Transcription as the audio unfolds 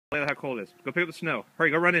Look how cold it is. Go pick up the snow.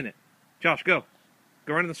 Hurry, go run in it. Josh, go.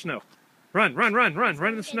 Go run in the snow. Run, run, run, run.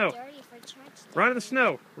 Run in the snow. Run in the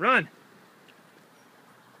snow. Run.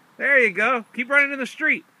 There you go. Keep running in the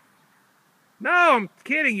street. No, I'm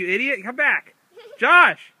kidding, you idiot. Come back.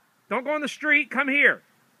 Josh, don't go in the street. Come here. Do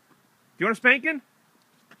you want a spanking?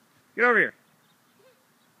 Get over here.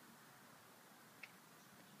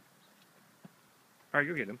 All right,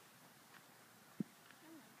 go get him.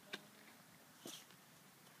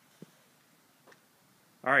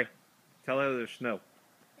 All right, tell her there's snow.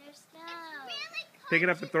 There's snow. Really cold. Pick it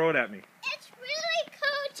up and throw it at me. It's really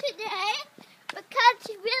cold today because it's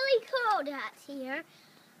really cold out here.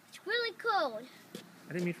 It's really cold.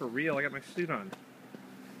 I didn't mean for real. I got my suit on.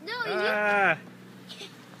 No,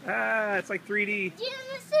 It's like 3D. you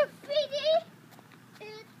listen 3D?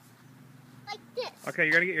 It's like this. Okay,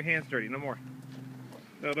 you're gonna get your hands dirty. No more.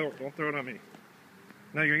 No, don't throw it on me.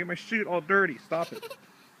 No, you're gonna get my suit all dirty. Stop it.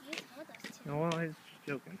 You told us to. No, well, I was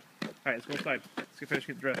joking. All right, let's go inside. Let's get finished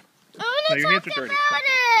getting dressed. I No, want your to hands talk are dirty. about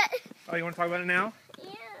it. Oh, you want to talk about it now? Yeah.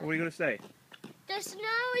 What are you gonna say? The snow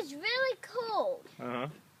is really cold. Uh-huh.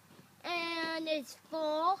 And it's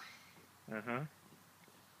fall. Uh-huh.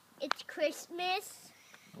 It's Christmas.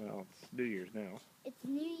 Well, it's New Year's now. It's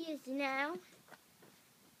New Year's now.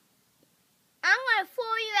 I'm going to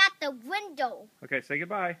throw you out the window. Okay, say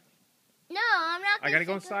goodbye. No, I'm not going to. I gotta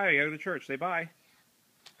go inside. I gotta go to church. Say bye.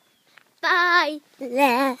 Bye. Oh,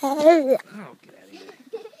 get out of here.